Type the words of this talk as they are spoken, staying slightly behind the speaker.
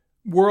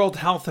World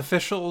health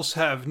officials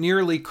have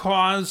nearly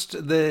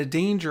caused the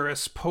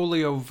dangerous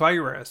polio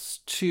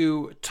virus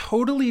to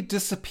totally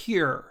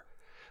disappear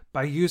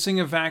by using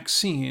a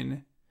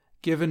vaccine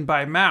given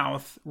by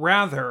mouth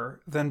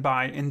rather than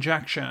by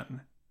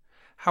injection.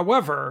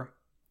 However,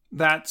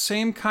 that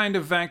same kind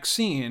of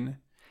vaccine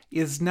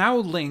is now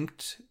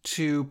linked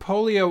to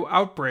polio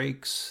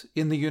outbreaks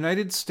in the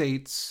United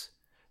States,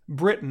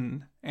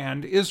 Britain,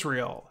 and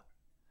Israel.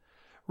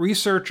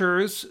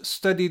 Researchers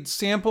studied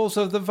samples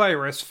of the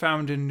virus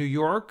found in New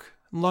York,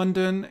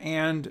 London,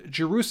 and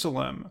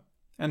Jerusalem,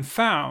 and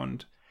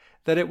found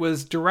that it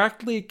was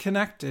directly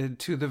connected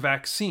to the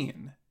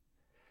vaccine.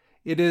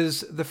 It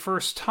is the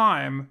first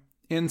time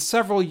in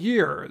several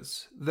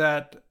years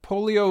that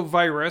polio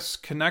virus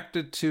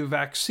connected to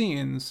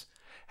vaccines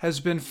has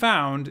been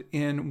found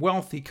in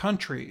wealthy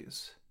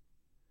countries.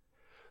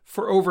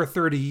 For over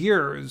 30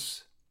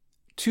 years,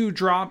 2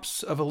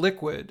 drops of a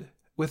liquid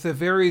with a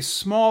very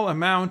small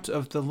amount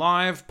of the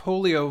live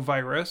polio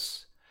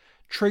virus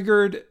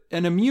triggered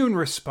an immune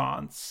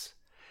response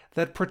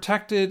that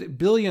protected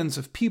billions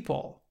of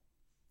people.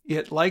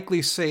 It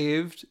likely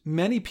saved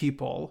many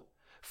people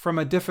from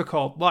a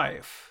difficult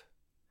life,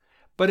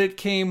 but it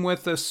came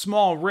with a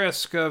small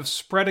risk of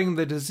spreading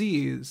the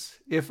disease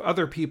if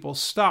other people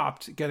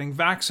stopped getting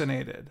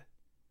vaccinated.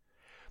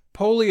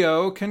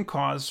 Polio can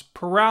cause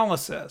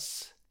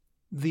paralysis,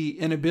 the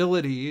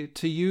inability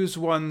to use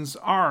one's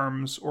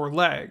arms or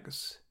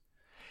legs.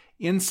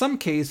 In some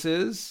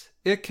cases,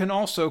 it can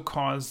also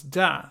cause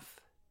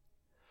death.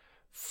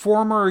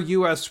 Former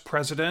U.S.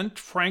 President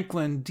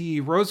Franklin D.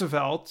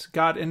 Roosevelt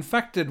got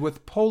infected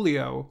with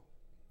polio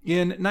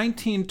in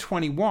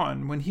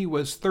 1921 when he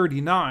was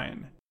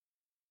 39.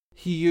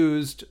 He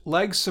used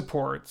leg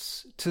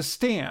supports to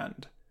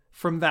stand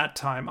from that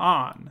time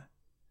on.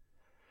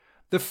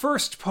 The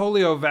first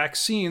polio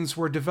vaccines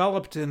were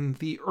developed in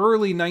the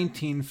early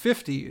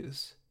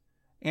 1950s,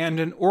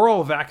 and an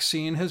oral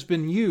vaccine has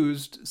been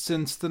used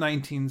since the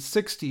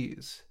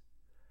 1960s.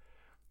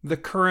 The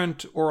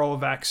current oral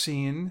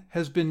vaccine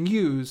has been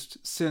used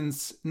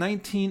since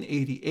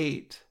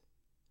 1988.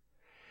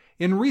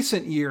 In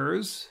recent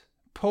years,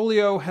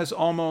 polio has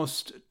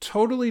almost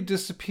totally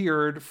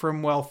disappeared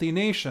from wealthy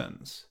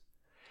nations.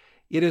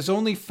 It is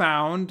only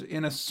found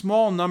in a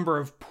small number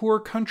of poor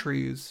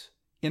countries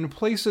in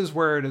places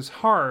where it is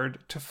hard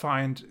to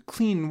find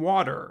clean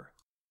water.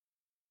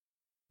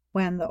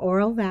 When the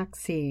oral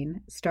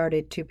vaccine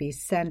started to be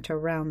sent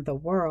around the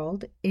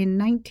world in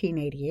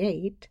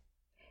 1988,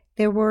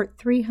 there were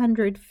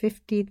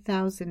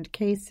 350,000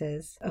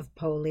 cases of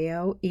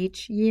polio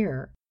each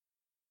year.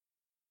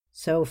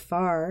 So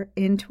far,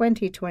 in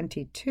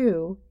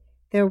 2022,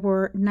 there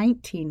were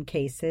 19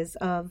 cases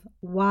of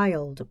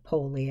wild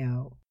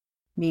polio,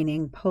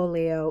 meaning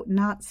polio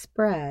not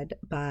spread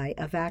by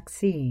a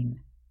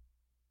vaccine.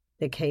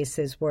 The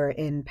cases were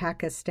in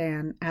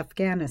Pakistan,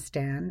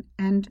 Afghanistan,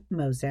 and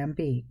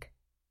Mozambique.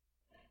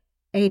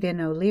 Aidan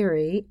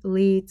O'Leary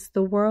leads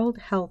the World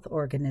Health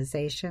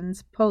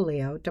Organization's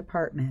polio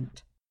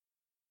department.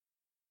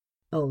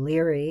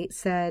 O'Leary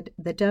said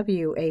the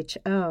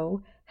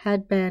WHO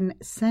had been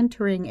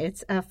centering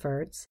its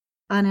efforts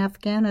on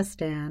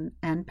Afghanistan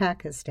and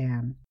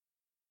Pakistan.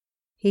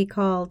 He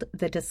called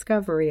the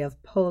discovery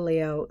of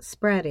polio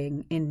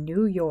spreading in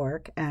New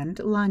York and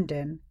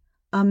London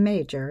a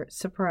major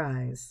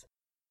surprise.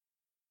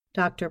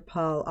 Dr.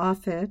 Paul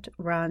Offit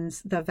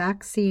runs the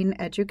Vaccine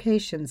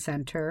Education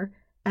Center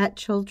at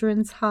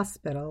Children's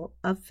Hospital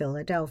of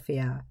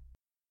Philadelphia.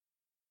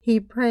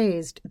 He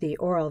praised the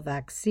oral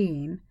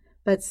vaccine,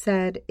 but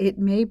said it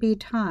may be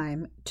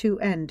time to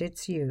end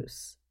its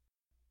use.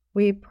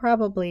 We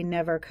probably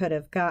never could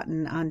have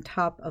gotten on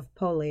top of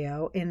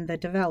polio in the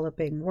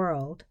developing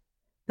world,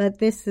 but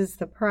this is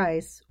the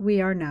price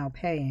we are now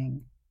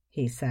paying,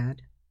 he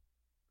said.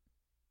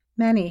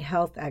 Many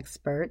health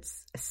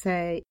experts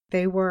say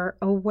they were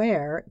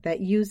aware that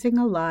using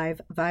a live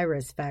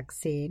virus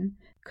vaccine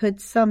could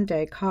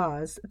someday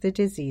cause the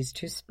disease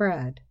to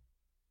spread.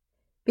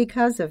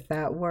 Because of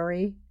that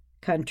worry,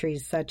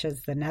 countries such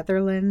as the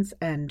Netherlands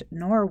and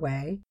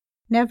Norway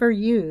never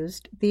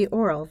used the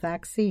oral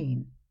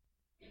vaccine.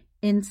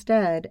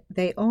 Instead,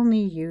 they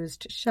only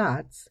used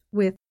shots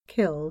with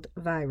killed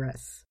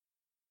virus.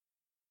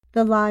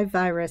 The live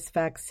virus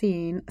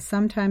vaccine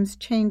sometimes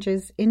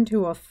changes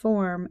into a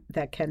form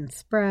that can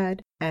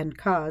spread and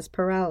cause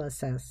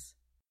paralysis.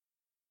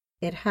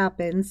 It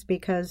happens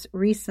because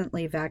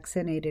recently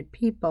vaccinated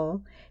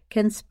people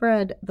can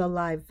spread the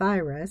live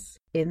virus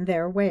in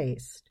their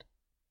waste.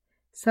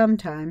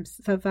 Sometimes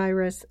the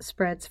virus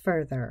spreads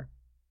further.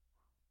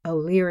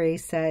 O'Leary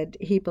said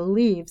he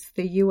believes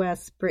the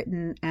U.S.,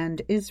 Britain,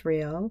 and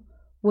Israel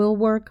will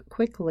work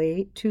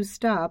quickly to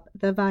stop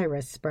the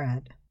virus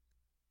spread.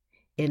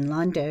 In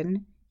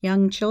London,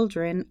 young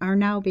children are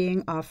now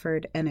being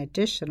offered an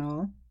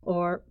additional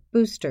or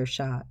booster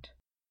shot.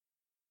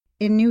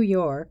 In New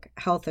York,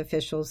 health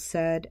officials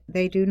said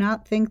they do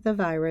not think the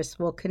virus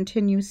will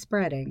continue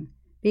spreading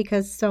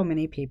because so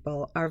many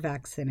people are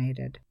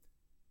vaccinated.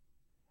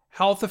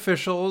 Health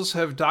officials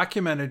have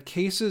documented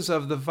cases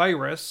of the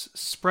virus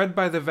spread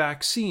by the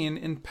vaccine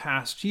in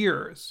past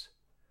years.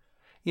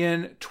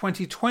 In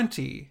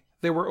 2020,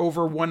 there were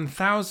over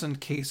 1,000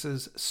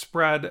 cases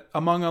spread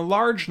among a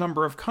large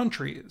number of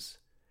countries.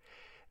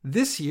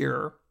 This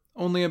year,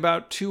 only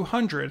about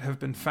 200 have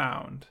been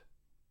found.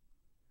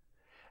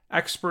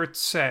 Experts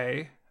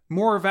say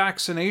more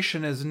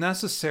vaccination is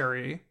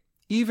necessary,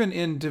 even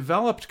in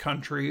developed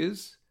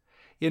countries,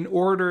 in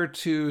order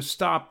to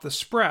stop the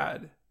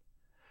spread.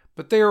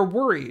 But they are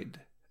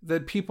worried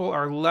that people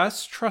are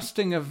less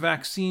trusting of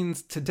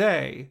vaccines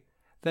today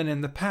than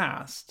in the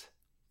past.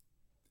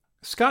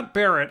 Scott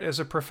Barrett is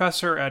a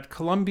professor at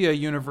Columbia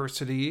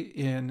University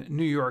in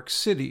New York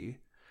City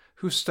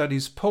who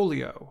studies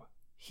polio.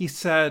 He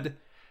said,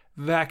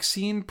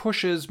 vaccine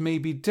pushes may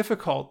be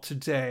difficult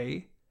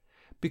today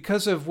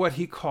because of what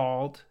he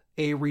called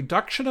a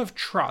reduction of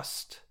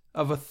trust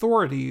of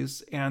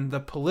authorities and the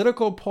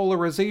political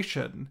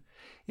polarization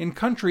in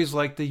countries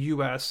like the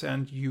US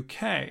and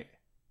UK.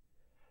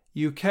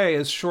 UK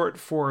is short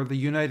for the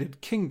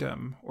United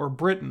Kingdom or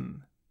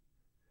Britain.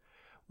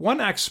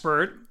 One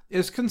expert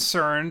is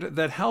concerned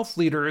that health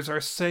leaders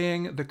are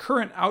saying the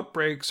current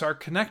outbreaks are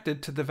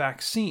connected to the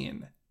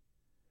vaccine.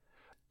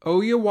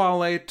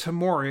 Oyewale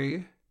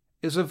Tamori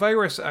is a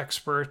virus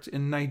expert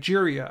in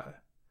Nigeria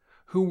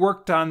who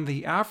worked on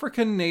the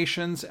African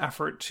nation's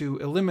effort to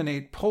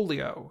eliminate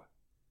polio.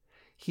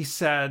 He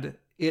said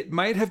it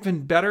might have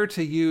been better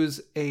to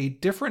use a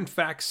different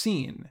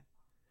vaccine,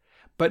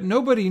 but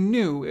nobody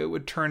knew it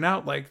would turn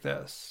out like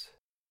this.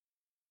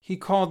 He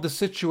called the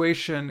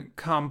situation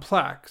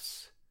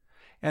complex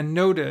and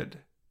noted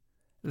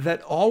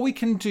that all we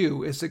can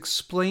do is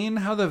explain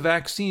how the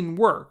vaccine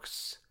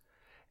works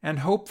and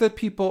hope that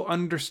people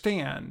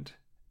understand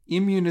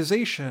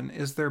immunization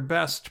is their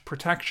best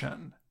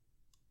protection.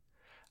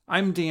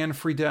 I'm Dan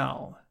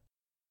Friedel.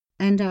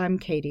 And I'm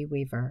Katie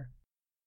Weaver.